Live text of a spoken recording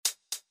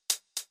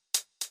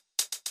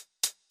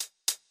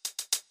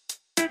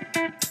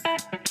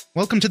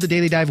Welcome to the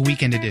Daily Dive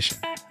Weekend Edition.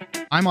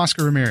 I'm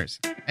Oscar Ramirez,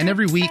 and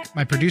every week,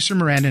 my producer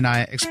Miranda and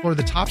I explore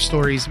the top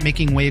stories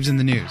making waves in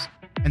the news,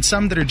 and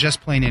some that are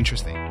just plain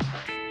interesting.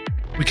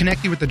 We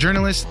connect you with the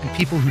journalists and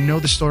people who know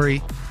the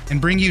story, and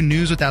bring you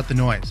news without the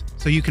noise,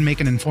 so you can make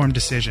an informed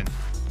decision.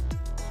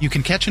 You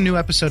can catch a new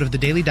episode of the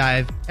Daily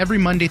Dive every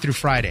Monday through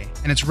Friday,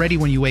 and it's ready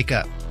when you wake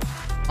up.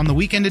 On the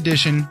Weekend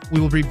Edition, we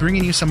will be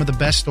bringing you some of the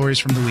best stories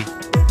from the week.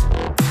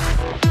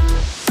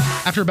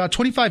 After about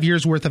 25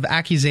 years worth of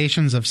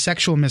accusations of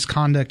sexual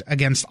misconduct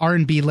against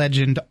R&B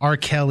legend R.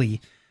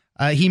 Kelly,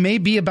 he may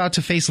be about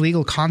to face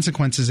legal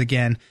consequences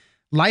again.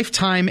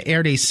 Lifetime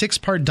aired a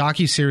 6-part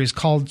docuseries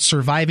called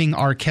Surviving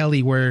R.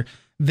 Kelly, where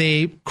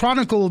they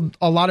chronicled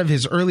a lot of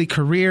his early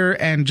career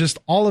and just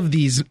all of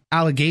these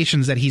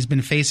allegations that he's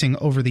been facing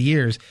over the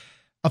years.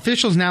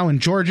 Officials now in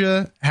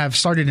Georgia have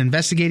started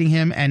investigating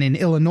him, and in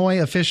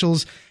Illinois,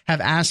 officials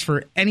have asked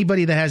for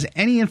anybody that has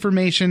any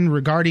information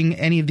regarding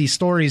any of these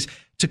stories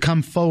to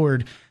come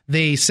forward.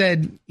 They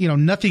said,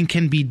 nothing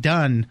can be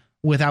done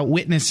without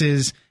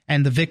witnesses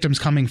and the victims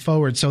coming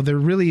forward. So they're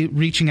really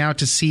reaching out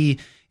to see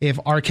if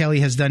R. Kelly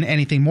has done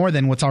anything more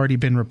than what's already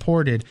been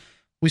reported.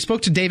 We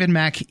spoke to David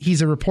Mack.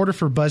 He's a reporter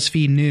for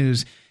BuzzFeed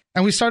News.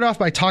 And we start off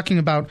by talking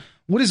about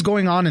what is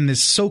going on in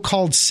this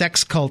so-called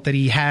sex cult that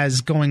he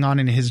has going on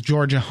in his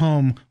Georgia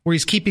home, where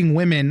he's keeping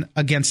women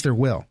against their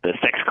will. The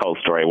sex cult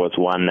story was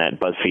one that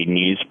BuzzFeed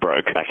News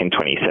broke back in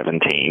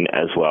 2017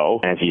 as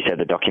well. As you said,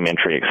 the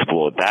documentary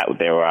explored that.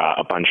 There are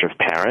a bunch of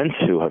parents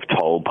who have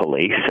told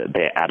police that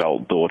their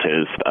adult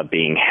daughters are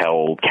being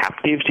held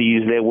captive, to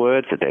use their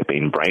words, that they've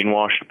been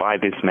brainwashed by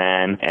this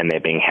man, and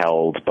they're being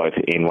held both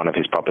in one of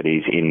his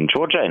properties in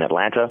Georgia, in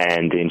Atlanta,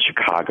 and in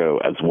Chicago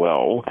as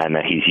well, and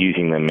that he's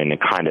using them in a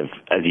kind of,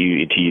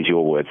 to use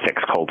your word, sex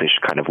cultish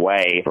kind of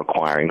way,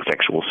 requiring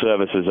sexual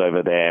services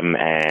over them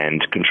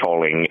and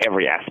controlling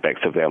every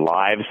aspect of their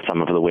lives.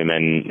 Some of the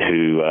women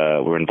who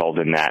were involved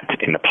in that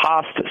in the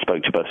past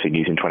spoke to BuzzFeed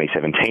News in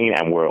 2017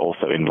 and were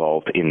also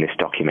involved in this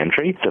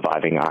documentary,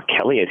 Surviving R.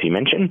 Kelly, as you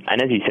mentioned. And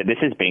as you said, this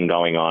has been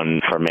going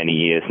on for many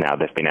years now.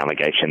 There's been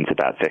allegations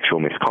about sexual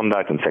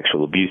misconduct and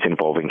sexual abuse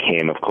involving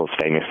him. Of course,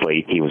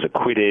 famously, he was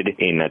acquitted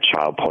in a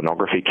child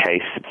pornography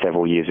case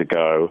several years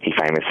ago. He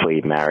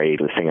famously married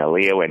the singer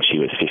Leah when she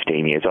was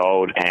 15 years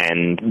old.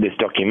 And this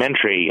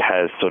documentary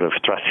has sort of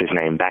thrust his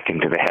name back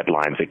into the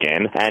headlines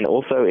again. And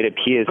also, it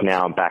appears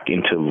now back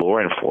into law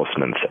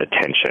enforcement's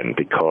attention,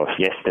 because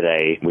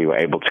yesterday we were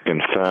able to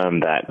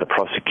confirm that the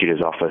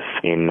prosecutor's office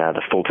in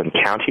the Fulton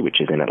County, which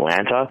is in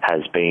Atlanta,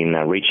 has been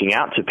reaching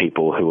out to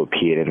people who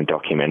appeared in the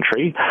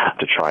documentary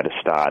to try to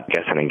start,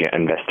 an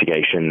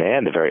investigation there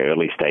in the very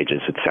early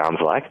stages, it sounds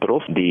like. But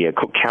also the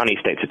Cook County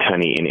State's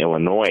Attorney in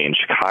Illinois, in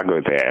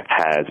Chicago there,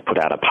 has put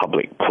out a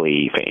public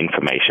plea for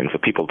information for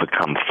people to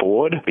come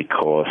forward,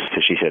 because,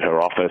 as she said,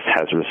 her office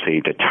has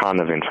received a ton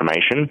of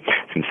information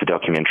since the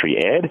documentary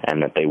aired,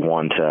 and that they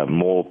want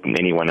more than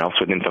anyone else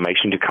with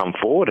information to come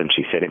forward. And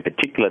she said in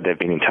particular they've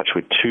been in touch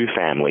with 2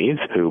 families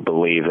who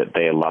believe that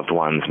their loved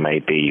ones may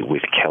be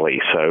with Kelly.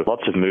 So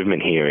lots of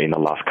movement here in the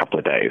last couple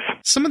of days.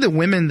 Some of the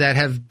women that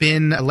have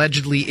been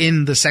allegedly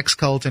in the sex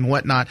cult and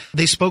whatnot,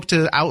 they spoke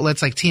to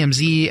outlets like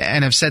TMZ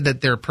and have said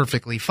that they're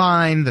perfectly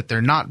fine, that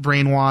they're not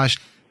brainwashed.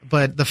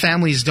 But the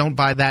families don't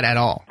buy that at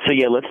all. So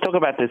let's talk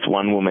about this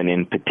one woman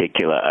in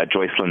particular,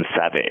 Joycelyn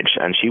Savage,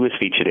 and she was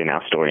featured in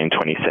our story in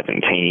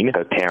 2017.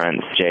 Her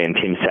parents, Jay and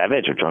Tim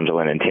Savage, or John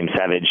Jolene and Tim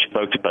Savage,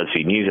 spoke to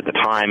BuzzFeed News at the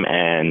time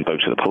and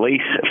spoke to the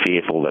police,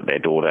 fearful that their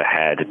daughter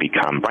had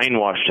become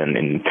brainwashed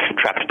and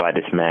trapped by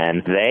this man.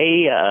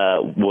 They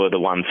were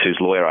the ones whose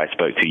lawyer I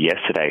spoke to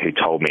yesterday who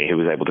told me, who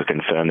was able to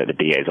confirm that the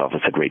DA's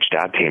office had reached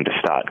out to him to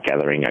start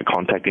gathering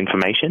contact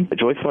information. But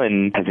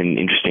Joycelyn has an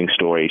interesting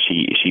story.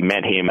 She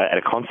met him at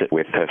a concert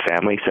with her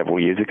family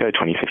several years ago,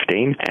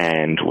 2015,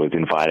 and was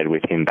invited with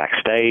him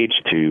backstage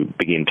to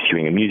begin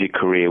pursuing a music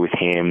career with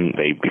him.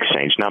 They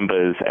exchanged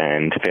numbers,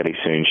 and fairly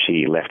soon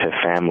she left her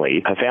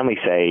family. Her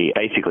family say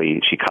basically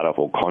she cut off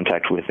all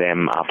contact with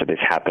them after this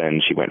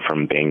happened. She went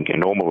from being a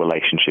normal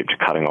relationship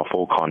to cutting off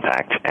all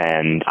contact.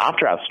 And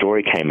after our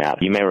story came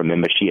out, you may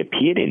remember she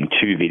appeared in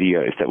 2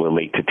 videos that were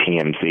leaked to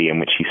TMZ, in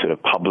which she sort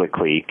of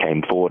publicly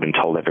came forward and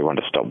told everyone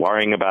to stop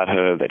worrying about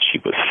her, that she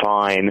was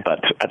fine.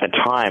 But at the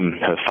time,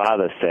 her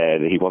father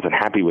said he wasn't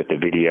happy with the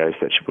videos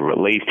that were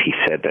released. He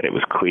said that it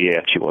was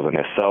clear she wasn't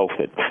herself,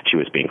 that she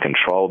was being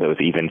controlled. There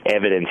was even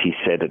evidence, he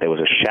said, that there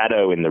was a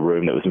shadow in the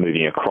room that was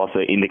moving across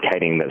her,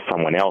 indicating that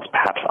someone else,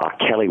 perhaps R.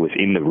 Kelly, was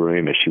in the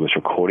room as she was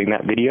recording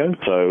that video.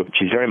 So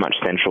she's very much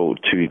central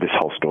to this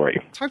whole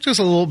story. Talk to us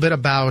a little bit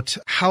about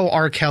how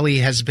R. Kelly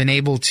has been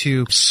able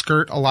to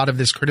skirt a lot of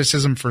this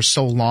criticism for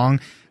so long.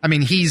 I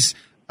mean, he's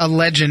a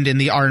legend in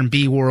the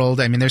R&B world.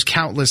 I mean, there's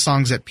countless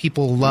songs that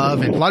people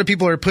love, and a lot of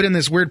people are put in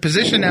this weird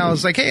position now.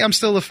 It's like, hey, I'm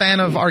still a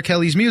fan of R.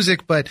 Kelly's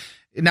music, but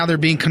now they're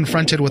being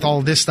confronted with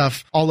all this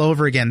stuff all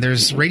over again.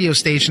 There's radio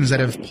stations that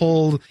have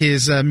pulled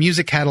his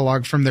music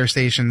catalog from their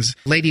stations.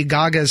 Lady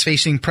Gaga is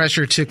facing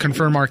pressure to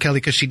confirm R. Kelly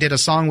because she did a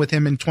song with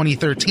him in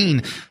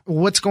 2013.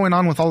 What's going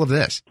on with all of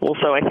this?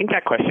 Also, I think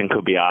that question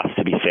could be asked,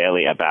 to be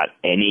fairly, about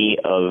any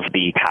of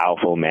the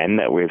powerful men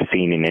that we've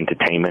seen in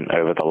entertainment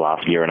over the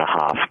last year and a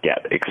half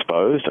get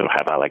exposed or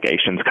have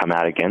allegations come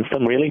out against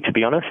them, really, to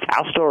be honest.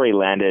 Our story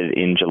landed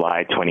in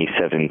July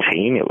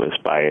 2017. It was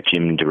by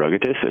Jim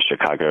DeRogatis, a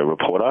Chicago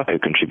reporter who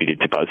contributed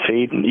to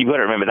BuzzFeed. You've got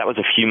to remember, that was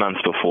a few months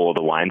before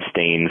the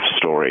Weinstein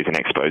stories and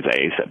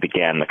exposés that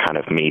began the kind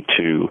of Me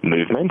Too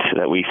movement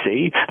that we've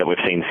seen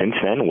since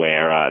then,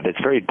 where there's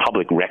very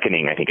public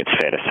reckoning, I think it's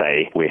fair to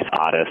say, with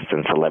artists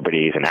and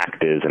celebrities and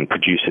actors and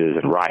producers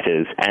and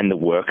writers and the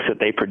works that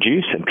they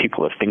produce, and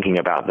people are thinking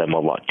about them a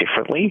lot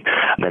differently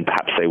than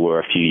perhaps they were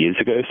a few years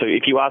ago. So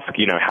if you ask,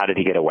 how did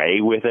he get away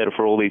with it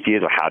for all these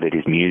years, or how did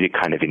his music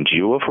kind of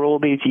endure for all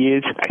these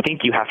years, I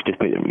think you have to,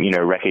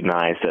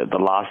 recognize that the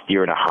last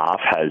year and a half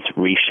has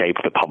reshaped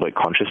the public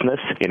consciousness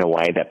in a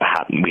way that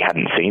perhaps we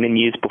hadn't seen in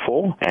years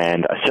before.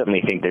 And I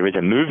certainly think there is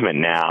a movement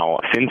now,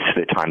 since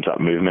the Time's Up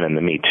movement and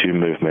the Me Too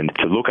movement,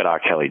 to look at R.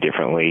 Kelly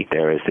differently.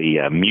 There is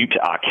the Mute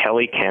R.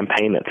 Kelly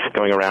campaign that's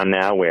going around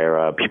now,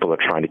 where people are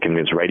trying to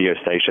convince radio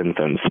stations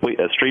and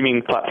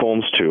streaming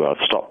platforms to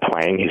stop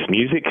playing his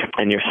music.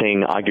 And you're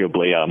seeing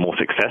arguably more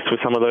success with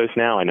some of those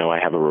now. I know I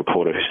have a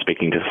reporter who's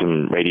speaking to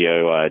some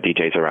radio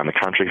DJs around the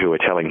country who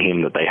are telling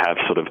him that they have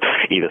sort of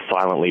either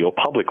silently or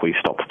publicly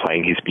stopped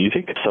playing his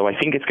music. So I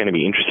think it's going to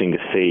be interesting to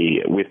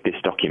see, with this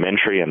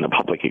documentary and the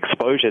public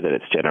exposure that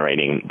it's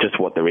generating, just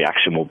what the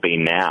reaction will be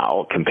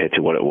now compared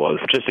to what it was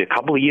just a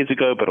couple of years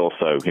ago, but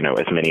also,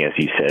 as many, as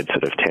you said,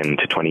 sort of 10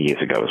 to 20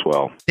 years ago as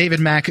well. David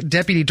Mack,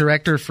 Deputy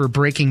Director for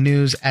Breaking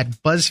News at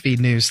BuzzFeed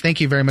News.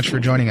 Thank you very much for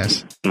joining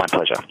us. My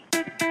pleasure.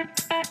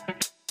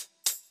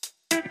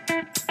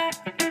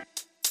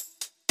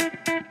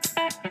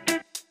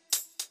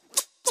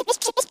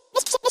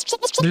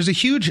 There's a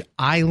huge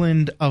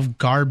island of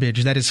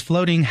garbage that is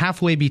floating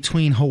halfway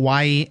between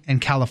Hawaii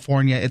and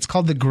California. It's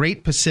called the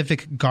Great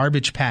Pacific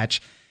Garbage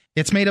Patch.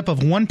 It's made up of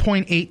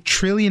 1.8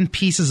 trillion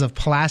pieces of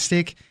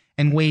plastic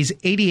and weighs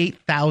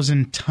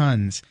 88,000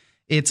 tons.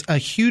 It's a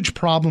huge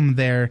problem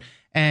there,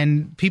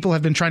 and people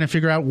have been trying to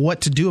figure out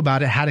what to do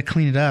about it, how to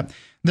clean it up.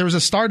 There was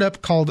a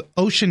startup called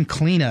Ocean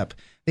Cleanup.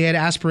 They had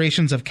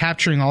aspirations of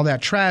capturing all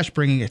that trash,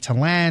 bringing it to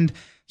land.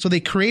 So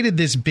they created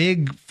this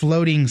big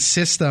floating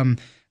system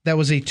that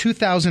was a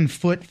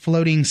 2,000-foot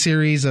floating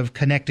series of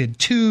connected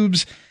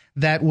tubes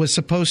that was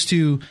supposed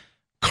to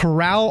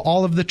corral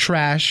all of the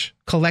trash,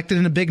 collect it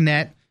in a big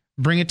net,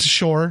 bring it to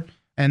shore,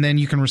 and then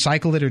you can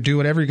recycle it or do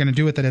whatever you're going to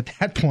do with it at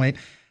that point.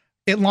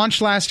 It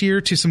launched last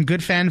year to some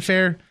good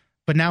fanfare,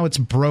 but now it's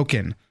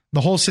broken. The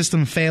whole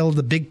system failed.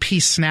 The big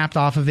piece snapped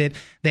off of it.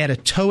 They had to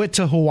tow it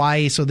to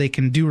Hawaii so they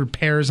can do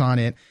repairs on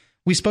it.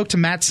 We spoke to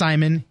Matt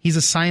Simon. He's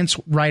a science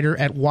writer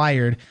at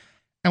Wired.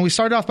 And we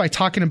started off by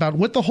talking about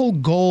what the whole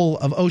goal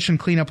of Ocean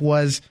Cleanup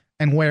was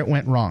and where it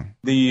went wrong.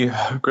 The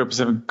Great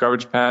Pacific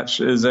Garbage Patch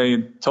is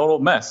a total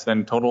mess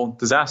and total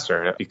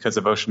disaster because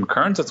of ocean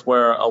currents. It's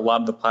where a lot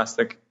of the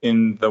plastic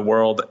in the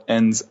world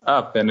ends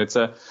up. And it's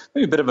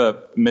maybe a bit of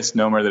a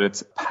misnomer that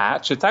it's a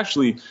patch. It's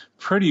actually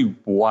pretty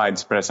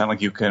widespread. It's not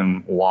like you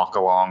can walk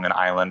along an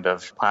island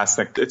of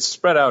plastic. It's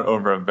spread out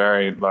over a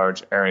very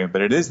large area,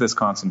 but it is this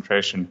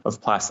concentration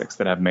of plastics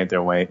that have made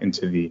their way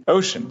into the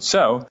ocean.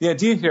 So the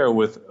idea here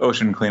with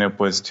Ocean Cleanup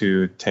was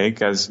to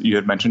take, as you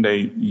had mentioned, a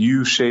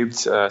U-shaped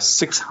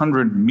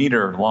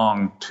 600-meter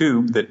long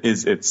tube that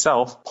is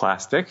itself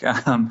plastic,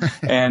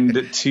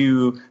 and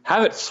to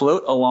have it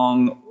float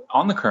along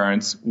on the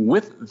currents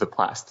with the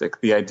plastic,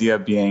 the idea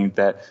being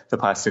that the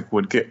plastic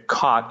would get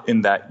caught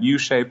in that U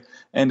shape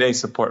and a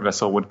support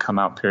vessel would come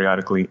out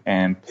periodically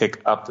and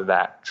pick up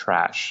that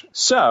trash.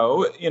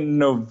 So in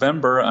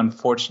November,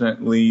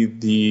 unfortunately,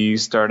 the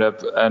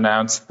startup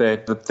announced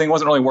that the thing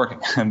wasn't really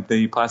working.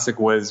 The plastic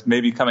was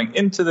maybe coming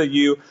into the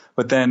U,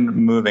 but then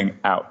moving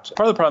out.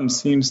 Part of the problem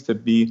seems to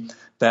be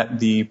that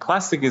the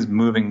plastic is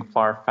moving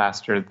far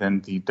faster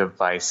than the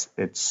device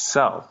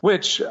itself,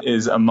 which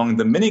is among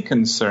the many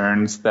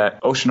concerns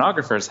that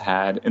oceanographers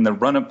had in the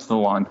run-up to the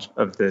launch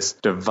of this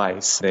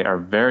device. They are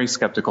very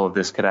skeptical if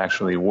this could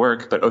actually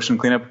work, but Ocean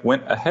Cleanup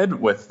went ahead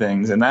with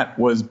things, and that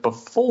was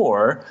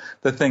before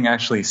the thing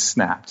actually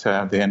snapped.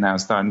 They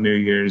announced on New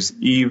Year's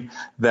Eve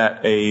that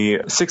a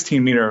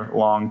 16-meter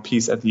long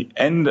piece at the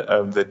end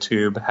of the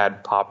tube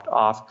had popped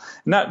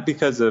off, not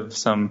because of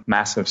some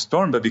massive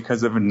storm, but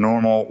because of a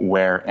normal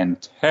wear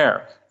and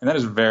tear. And that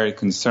is very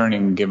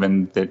concerning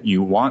given that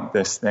you want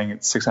this thing,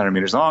 it's 600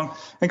 meters long,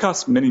 and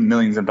costs many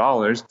millions of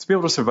dollars to be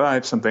able to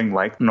survive something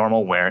like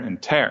normal wear and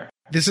tear.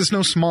 This is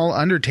no small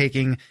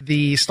undertaking.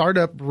 The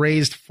startup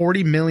raised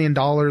 $40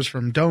 million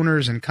from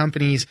donors and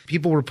companies.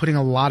 People were putting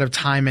a lot of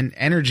time and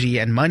energy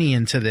and money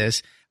into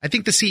this. I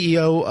think the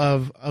CEO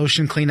of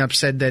Ocean Cleanup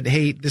said that,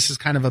 hey, this is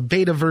kind of a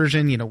beta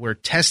version. We're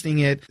testing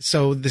it.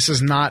 So this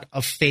is not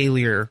a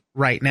failure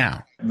right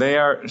now. They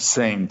are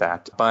saying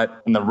that,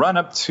 but in the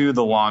run-up to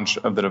the launch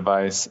of the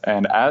device,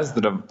 and as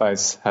the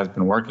device has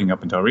been working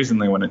up until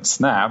recently when it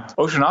snapped,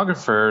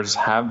 oceanographers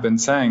have been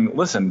saying,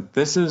 listen,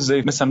 this is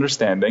a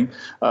misunderstanding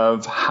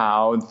of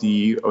how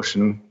the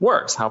ocean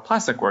works, how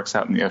plastic works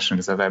out in the ocean.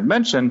 Because as I've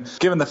mentioned,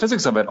 given the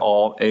physics of it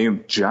all, a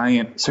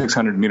giant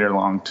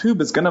 600-meter-long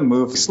tube is going to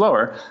move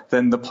slower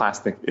than the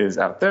plastic is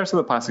out there, so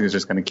the plastic is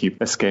just going to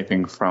keep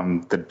escaping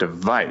from the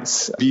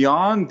device.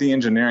 Beyond the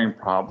engineering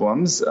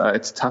problems,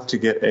 it's tough to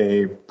get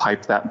a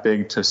pipe that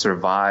big to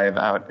survive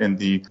out in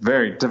the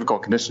very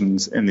difficult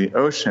conditions in the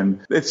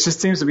ocean. It just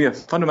seems to be a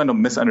fundamental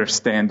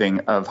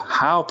misunderstanding of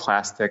how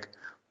plastic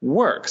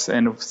works.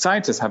 And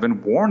scientists have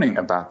been warning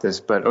about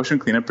this, but ocean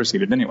cleanup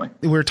proceeded anyway.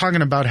 We're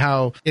talking about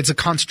how it's a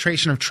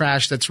concentration of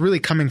trash that's really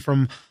coming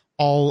from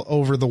all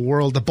over the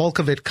world. The bulk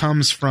of it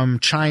comes from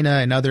China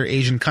and other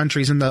Asian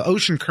countries, and the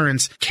ocean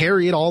currents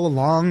carry it all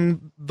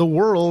along the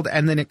world,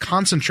 and then it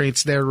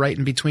concentrates there right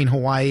in between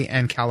Hawaii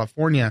and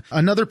California.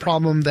 Another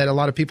problem that a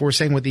lot of people were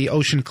saying with the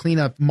ocean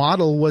cleanup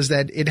model was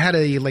that it had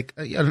a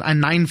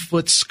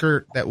 9-foot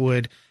skirt that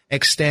would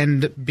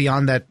extend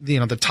beyond that,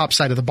 the top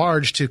side of the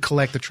barge to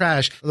collect the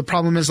trash. The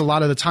problem is a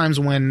lot of the times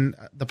when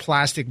the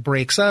plastic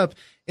breaks up,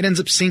 it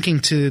ends up sinking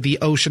to the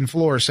ocean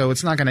floor, so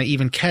it's not going to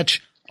even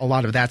catch a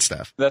lot of that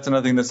stuff. That's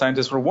another thing that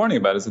scientists were warning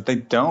about, is that they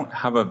don't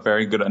have a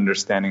very good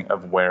understanding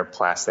of where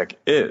plastic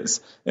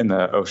is in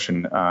the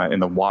ocean, in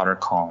the water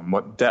column,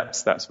 what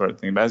depths, that sort of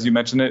thing. But as you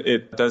mentioned,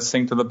 it does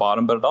sink to the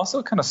bottom, but it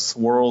also kind of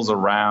swirls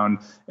around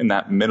in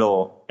that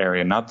middle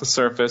area, not the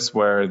surface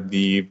where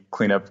the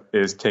cleanup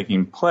is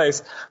taking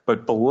place,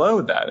 but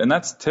below that. And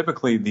that's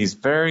typically these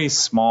very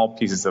small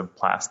pieces of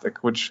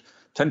plastic, which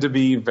tend to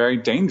be very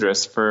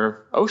dangerous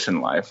for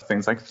ocean life,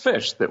 things like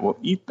fish that will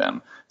eat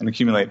them and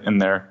accumulate in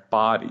their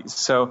bodies.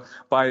 So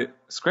by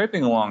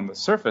scraping along the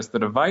surface, the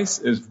device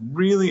is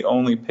really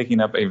only picking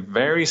up a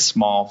very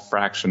small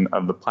fraction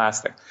of the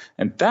plastic.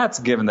 And that's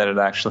given that it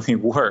actually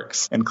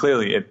works. And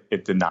clearly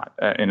it did not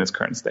in its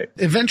current state.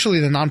 Eventually,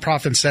 the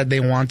nonprofit said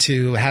they want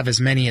to have as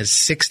many as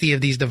 60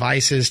 of these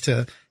devices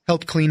to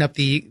help clean up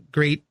the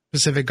Great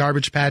Pacific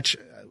Garbage Patch.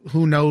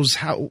 Who knows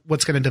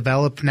what's going to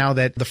develop now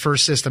that the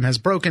first system has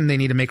broken. They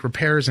need to make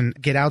repairs and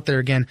get out there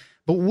again.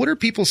 But what are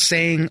people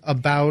saying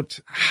about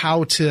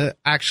how to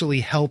actually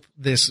help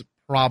this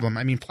problem?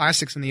 I mean,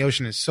 plastics in the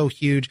ocean is so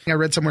huge. I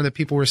read somewhere that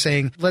people were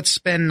saying, let's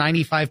spend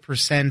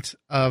 95%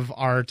 of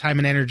our time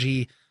and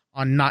energy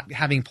on not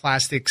having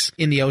plastics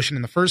in the ocean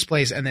in the first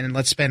place, and then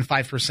let's spend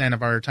 5%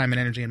 of our time and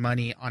energy and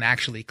money on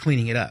actually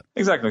cleaning it up.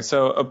 Exactly.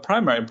 So a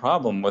primary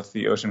problem with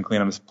the ocean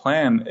cleanup's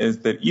plan is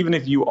that even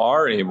if you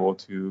are able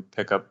to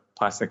pick up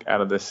plastic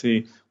out of the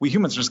sea, we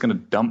humans are just going to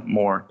dump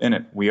more in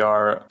it. We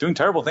are doing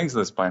terrible things at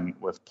this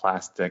point with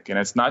plastic, and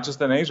it's not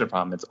just an Asia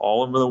problem. It's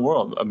all over the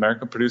world.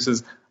 America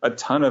produces a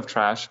ton of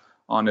trash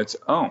on its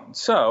own.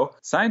 So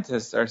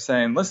scientists are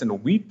saying,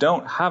 listen, we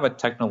don't have a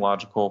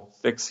technological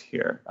fix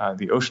here.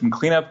 The ocean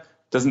cleanup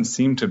doesn't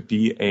seem to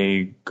be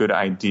a good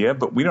idea,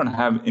 but we don't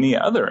have any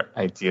other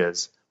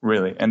ideas,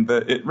 really. And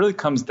it really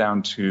comes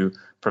down to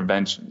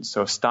prevention.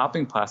 So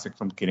stopping plastic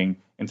from getting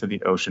into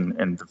the ocean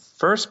in the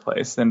first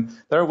place. And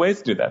there are ways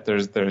to do that.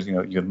 There's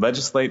you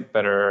legislate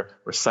better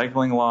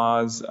recycling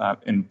laws.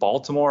 In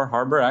Baltimore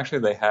Harbor, actually,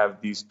 they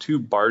have these 2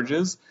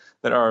 barges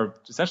that are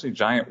essentially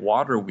giant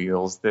water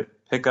wheels that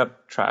pick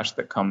up trash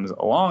that comes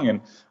along.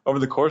 And over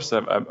the course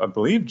of, I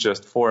believe,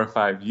 just 4 or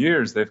 5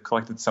 years, they've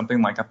collected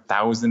something like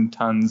 1,000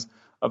 tons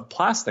of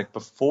plastic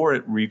before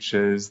it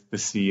reaches the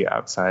sea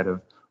outside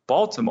of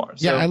Baltimore.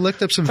 Yeah, I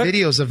looked up some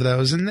videos of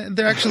those, and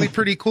they're actually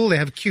pretty cool. They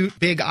have cute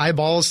big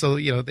eyeballs, so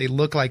they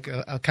look like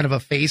a kind of a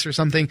face or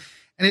something.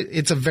 And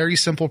it's a very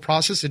simple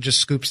process. It just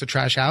scoops the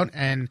trash out,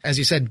 and as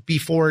you said,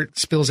 before it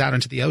spills out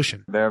into the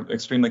ocean. They're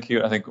extremely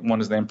cute. I think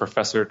one is named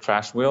Professor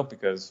Trash Wheel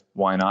because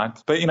why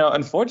not? But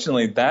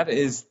unfortunately, that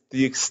is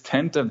the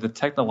extent of the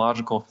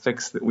technological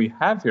fix that we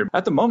have here.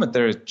 At the moment,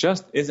 there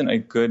just isn't a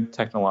good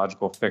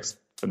technological fix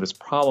for this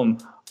problem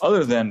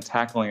other than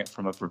tackling it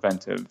from a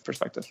preventive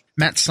perspective.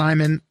 Matt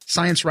Simon,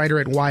 science writer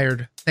at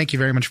Wired, thank you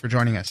very much for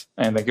joining us.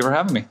 And thank you for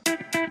having me.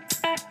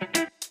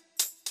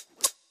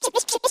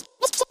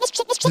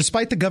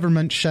 Despite the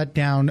government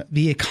shutdown,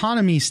 the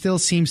economy still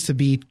seems to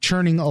be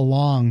churning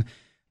along.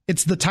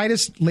 It's the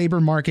tightest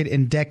labor market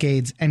in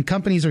decades, and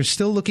companies are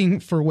still looking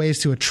for ways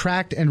to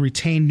attract and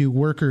retain new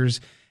workers.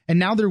 And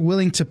now they're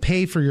willing to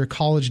pay for your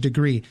college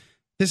degree.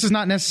 This is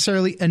not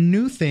necessarily a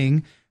new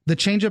thing. The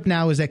change up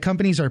now is that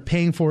companies are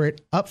paying for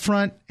it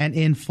upfront and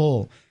in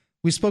full.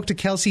 We spoke to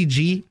Kelsey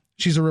G.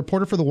 She's a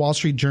reporter for the Wall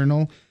Street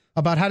Journal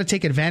about how to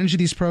take advantage of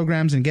these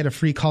programs and get a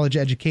free college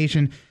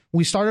education.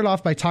 We started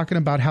off by talking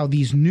about how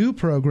these new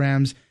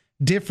programs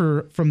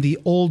differ from the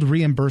old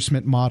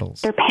reimbursement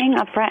models? They're paying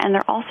upfront, and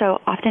they're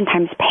also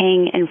oftentimes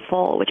paying in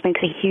full, which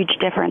makes a huge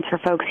difference for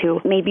folks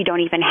who maybe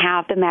don't even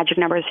have the magic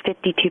numbers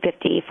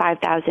 $5,250,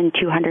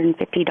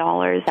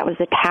 $5,250. That was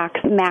the tax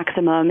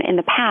maximum in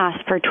the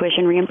past for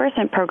tuition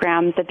reimbursement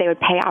programs that they would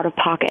pay out of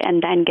pocket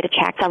and then get a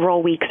check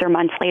several weeks or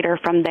months later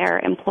from their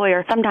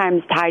employer,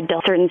 sometimes tied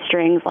to certain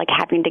strings like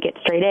having to get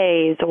straight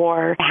A's,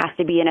 or it has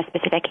to be in a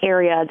specific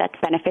area that's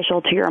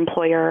beneficial to your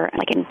employer,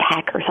 like in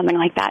tech or something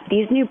like that.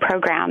 These new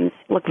programs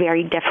look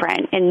very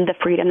different in the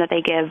freedom that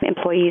they give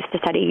employees to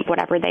study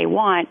whatever they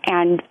want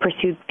and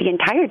pursue the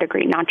entire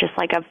degree, not just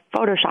like a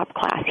Photoshop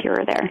class here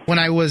or there. When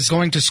I was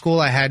going to school,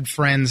 I had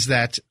friends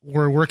that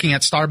were working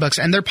at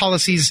Starbucks, and their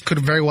policies could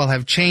very well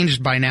have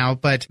changed by now,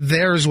 but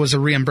theirs was a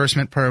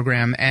reimbursement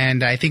program,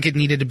 and I think it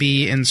needed to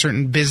be in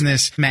certain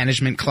business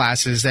management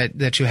classes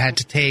that you had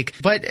to take.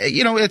 But,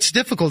 it's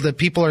difficult that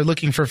people are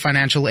looking for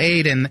financial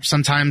aid, and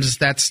sometimes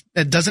that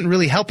doesn't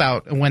really help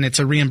out when it's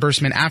a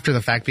reimbursement after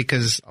the fact,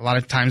 because a lot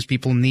of times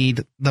people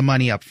need the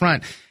money up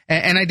front.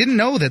 And I didn't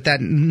know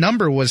that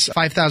number was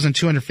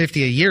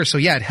 $5,250 a year. So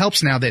yeah, it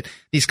helps now that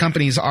these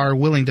companies are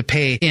willing to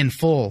pay in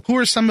full. Who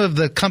are some of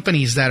the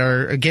companies that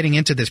are getting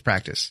into this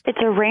practice? It's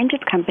a range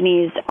of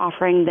companies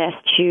offering this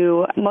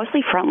to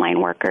mostly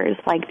frontline workers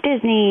like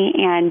Disney,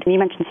 and you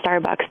mentioned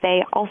Starbucks.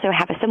 They also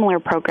have a similar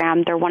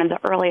program. They're one of the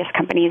earliest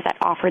companies that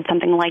offered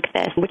something like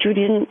this, which we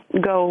didn't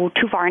go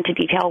too far into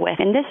detail with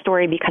in this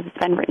story because it's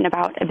been written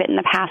about a bit in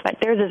the past, but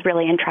theirs is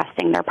really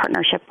interesting, their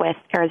partnership with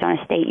Arizona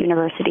State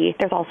University.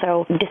 There's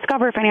also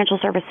Discover Financial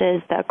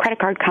Services, the credit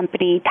card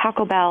company,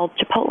 Taco Bell,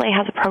 Chipotle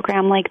has a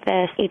program like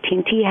this,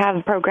 AT&T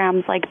have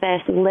programs like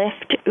this,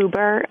 Lyft,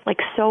 Uber, like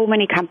so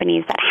many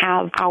companies that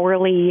have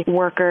hourly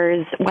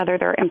workers, whether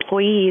they're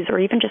employees or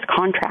even just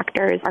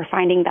contractors, are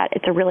finding that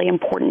it's a really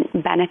important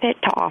benefit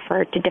to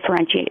offer to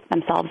differentiate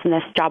themselves in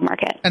this job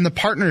market. And the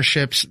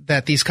partnerships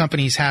that these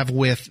companies have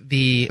with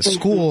the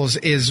schools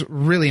is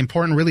really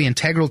important, really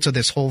integral to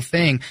this whole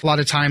thing. A lot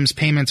of times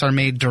payments are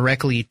made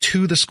directly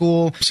to the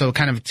school, so it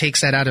kind of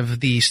takes that out of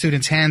the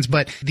students' hands.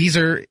 But these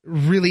are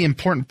really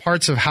important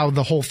parts of how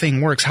the whole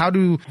thing works. How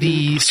do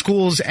the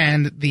schools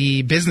and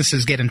the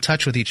businesses get in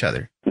touch with each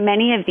other?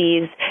 Many of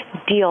these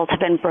deals have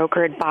been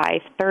brokered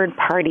by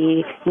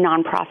third-party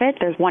nonprofits.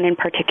 There's one in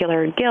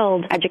particular,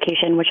 Guild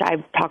Education, which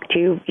I've talked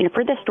to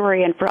for this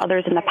story and for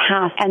others in the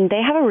past. And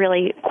they have a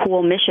really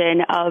cool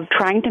mission of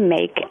trying to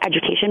make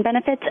education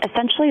benefits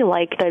essentially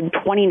like the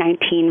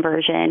 2019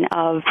 version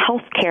of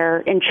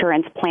healthcare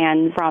insurance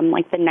plans from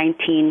like the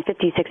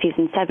 1950s, 60s,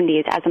 and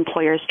 70s as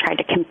employers tried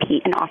to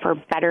compete and offer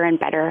better and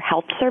better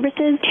health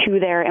services to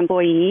their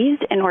employees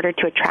in order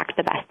to attract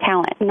the best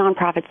talent.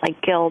 Nonprofits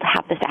like Guild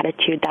have this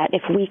attitude that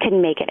if we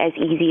can make it as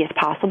easy as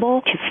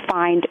possible to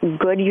find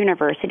good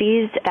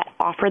universities that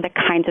offer the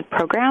kinds of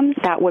programs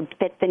that would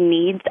fit the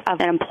needs of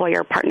an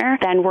employer partner,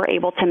 then we're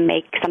able to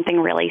make something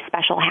really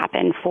special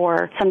happen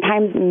for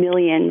sometimes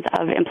millions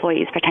of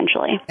employees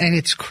potentially. And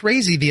it's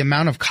crazy the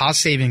amount of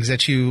cost savings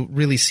that you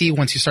really see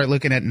once you start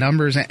looking at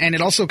numbers. And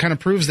it also kind of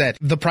proves that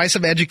the price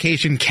of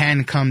education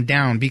can come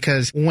down,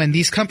 because when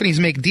these companies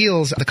make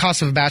deals, the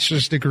cost of a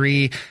bachelor's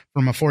degree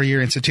from a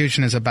 4-year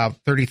institution is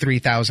about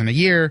 $33,000 a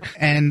year.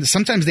 And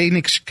sometimes they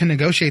can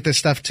negotiate this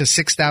stuff to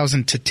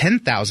 $6,000 to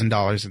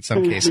 $10,000 in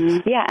some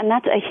cases. Yeah, and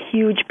that's a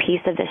huge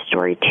piece of this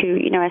story too.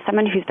 As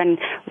someone who's been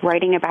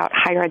writing about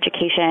higher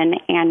education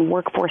and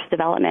workforce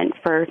development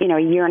for,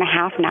 a year and a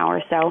half now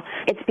or so,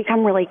 it's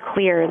become really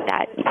clear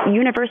that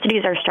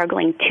universities are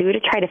struggling too to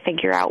try to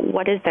figure out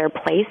what is their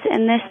place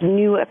in this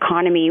new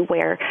economy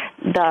where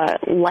the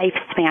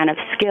lifespan of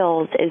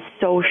skills is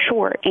so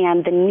short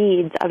and the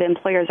needs of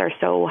employers are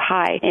so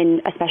high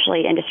in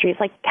especially industries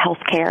like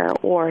healthcare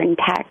or in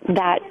tech,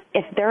 that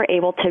if they're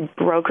able to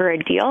broker a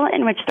deal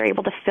in which they're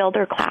able to fill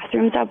their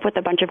classrooms up with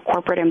a bunch of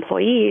corporate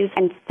employees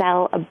and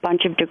sell a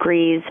bunch of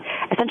degrees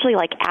essentially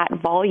like at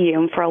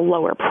volume for a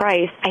lower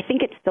price, I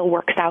think it still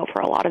works out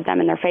for a lot of them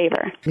in their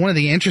favor. One of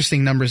the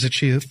interesting numbers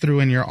that you threw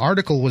in your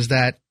article was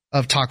that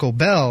of Taco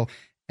Bell,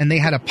 and they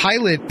had a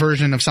pilot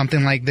version of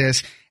something like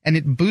this, and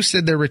it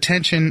boosted their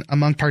retention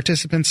among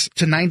participants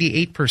to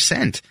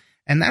 98%.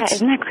 And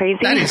isn't that crazy?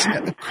 That is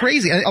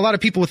crazy. A lot of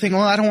people would think,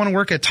 well, I don't want to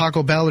work at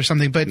Taco Bell or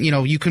something, but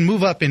you can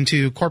move up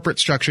into corporate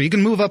structure. You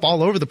can move up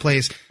all over the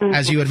place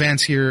as you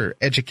advance your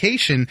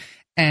education.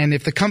 And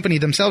if the company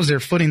themselves, they're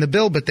footing the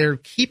bill, but they're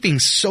keeping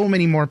so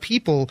many more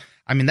people,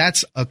 I mean,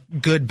 that's a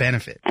good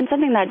benefit. And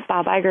something that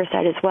Bob Iger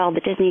said as well,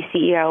 the Disney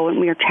CEO, when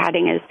we were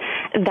chatting, is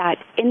that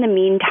in the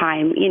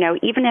meantime,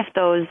 even if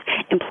those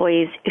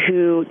employees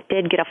who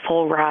did get a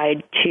full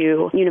ride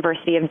to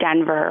University of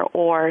Denver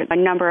or a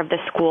number of the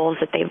schools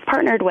that they've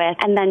partnered with,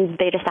 and then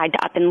they decide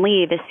to up and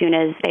leave as soon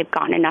as they've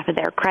gotten enough of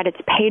their credits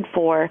paid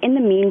for, in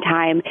the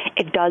meantime,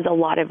 it does a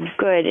lot of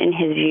good in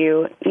his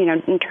view,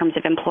 in terms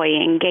of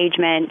employee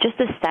engagement, just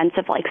a sense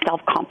of like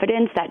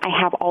self-confidence that I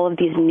have all of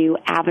these new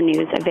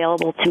avenues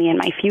available to me in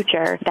my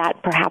future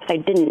that perhaps I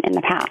didn't in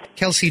the past.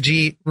 Kelsey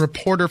G.,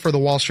 reporter for the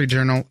Wall Street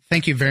Journal,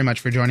 thank you very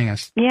much for joining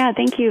us. Yeah,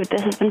 thank you.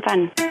 This has been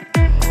fun.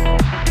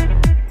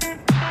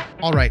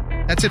 All right,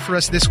 that's it for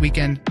us this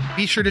weekend.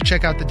 Be sure to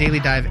check out The Daily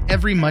Dive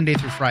every Monday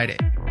through Friday.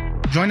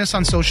 Join us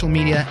on social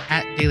media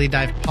at Daily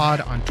Dive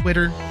Pod on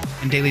Twitter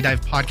and Daily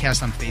Dive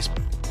Podcast on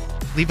Facebook.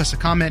 Leave us a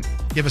comment,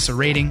 give us a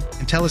rating,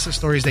 and tell us the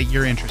stories that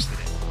you're interested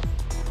in.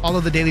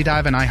 Follow The Daily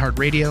Dive on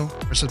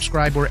iHeartRadio or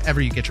subscribe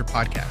wherever you get your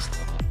podcast.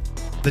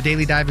 The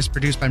Daily Dive is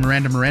produced by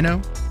Miranda Moreno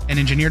and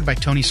engineered by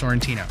Tony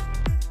Sorrentino.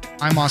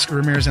 I'm Oscar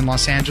Ramirez in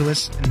Los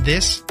Angeles, and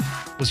this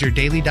was your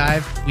Daily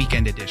Dive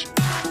Weekend Edition.